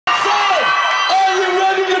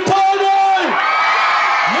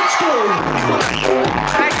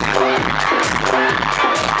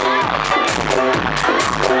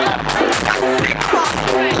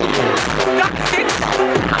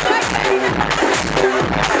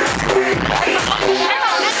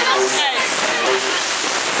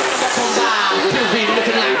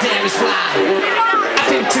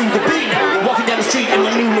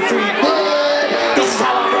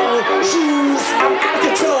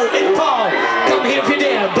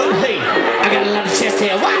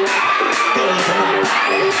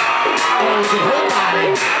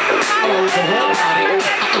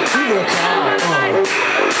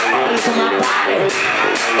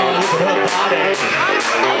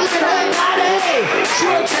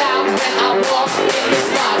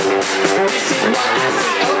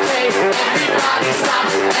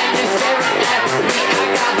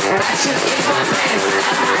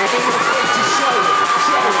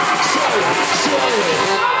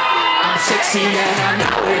sexy and I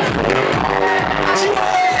know it.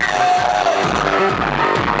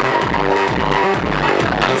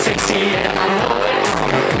 I'm sexy and I know it.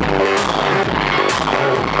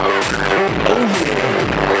 Oh yeah.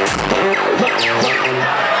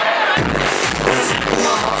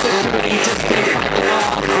 Security just can't fight the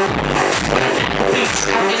law. Beats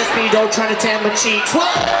out in the speedo trying to tan my cheeks. Whoa!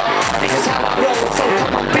 This is how I roll, so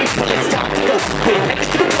come on people, it's time to go. We're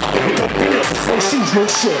next to the club, we don't be nervous. No shoes, no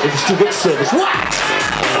shirt, it's too good service. What?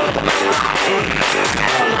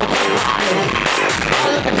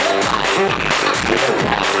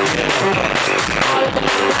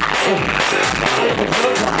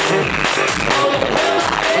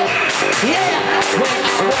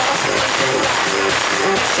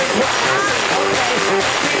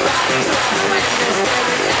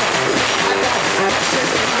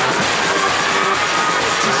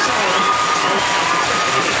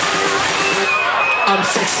 I'm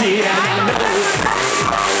sexy and I know it.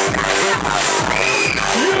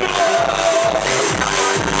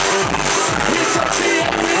 We're sexy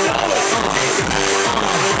and we know it.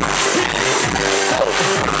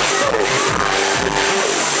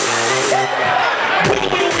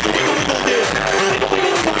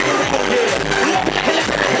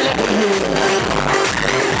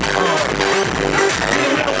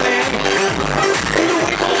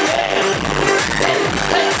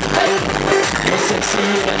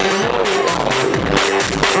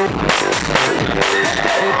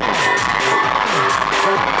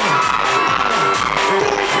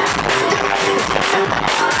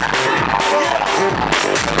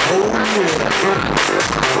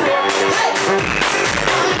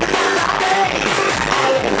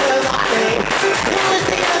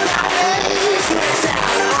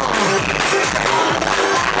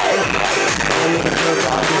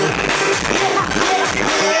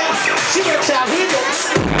 She works out here.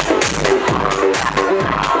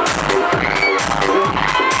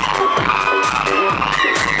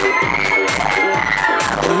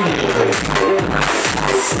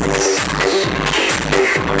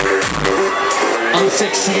 I'm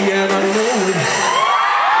sexy and I know it.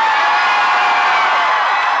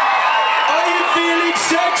 Are you feeling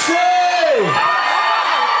sexy?